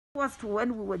was to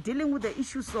when we were dealing with the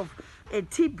issues of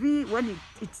TB, when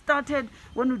it started,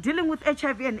 when we were dealing with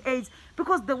HIV and AIDS,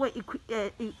 because they were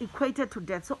equated to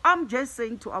death. So I'm just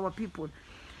saying to our people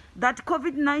that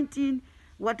COVID-19,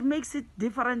 what makes it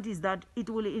different is that it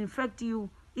will infect you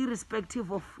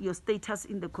irrespective of your status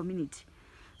in the community.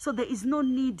 So there is no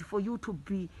need for you to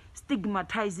be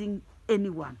stigmatizing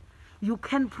anyone. You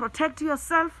can protect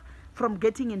yourself from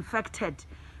getting infected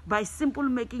by simply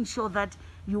making sure that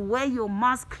you wear your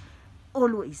mask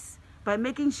always, by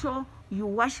making sure you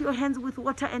wash your hands with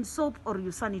water and soap or you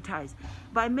sanitize,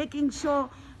 by making sure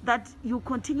that you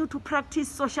continue to practice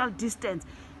social distance.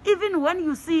 Even when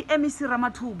you see Phophi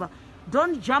Ramathuba,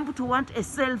 don't jump to want a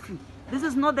selfie. This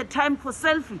is not the time for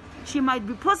selfie. She might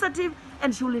be positive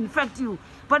and she will infect you.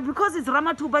 But because it's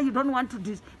Ramathuba, you don't want to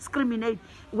discriminate.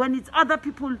 When it's other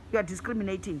people, you are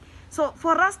discriminating. So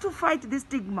for us to fight this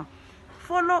stigma,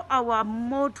 follow our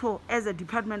motto as a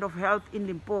Department of Health in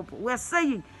Limpopo. We're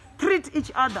saying treat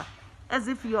each other as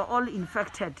if you are all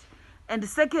infected. And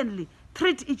secondly,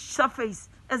 treat each surface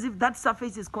as if that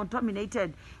surface is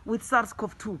contaminated with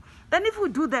SARS-CoV-2. Then if we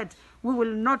do that, we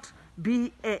will not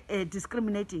be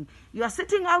discriminating. You are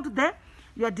sitting out there,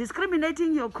 you are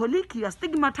discriminating your colleague, you are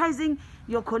stigmatizing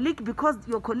your colleague because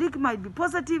your colleague might be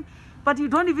positive, but you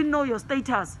don't even know your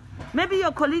status. Maybe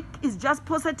your colleague is just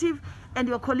positive and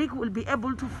your colleague will be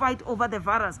able to fight over the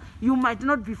virus. You might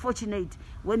not be fortunate.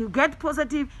 When you get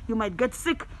positive, you might get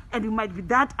sick and you might be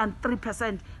that and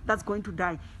 3% that's going to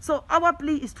die. So our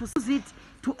plea is to use it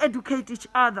to educate each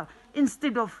other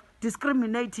instead of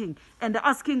discriminating and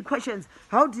asking questions.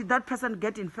 How did that person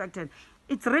get infected?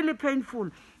 It's really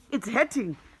painful. It's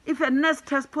hurting. If a nurse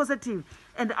tests positive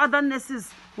and other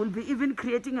nurses will be even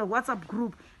creating a WhatsApp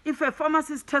group, if a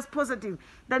pharmacist tests positive,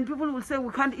 then people will say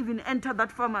we can't even enter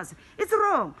that pharmacy. It's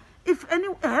wrong. If any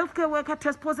healthcare worker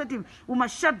tests positive, we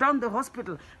must shut down the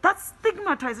hospital. That's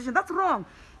stigmatization. That's wrong.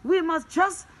 We must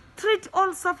just treat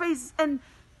all surface and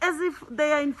as if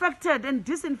they are infected and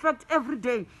disinfect every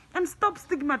day and stop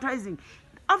stigmatizing.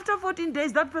 After 14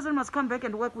 days, that person must come back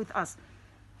and work with us.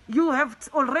 You have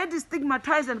already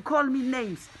stigmatized and called me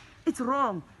names. It's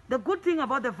wrong. The good thing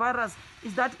about the virus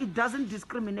is that it doesn't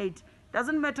discriminate.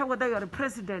 Doesn't matter whether you're a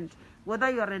president, whether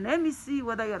you're an MEC,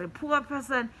 whether you're a poor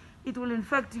person, it will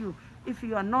infect you if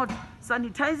you are not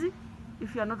sanitizing,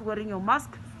 if you are not wearing your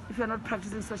mask, if you are not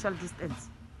practicing social distance.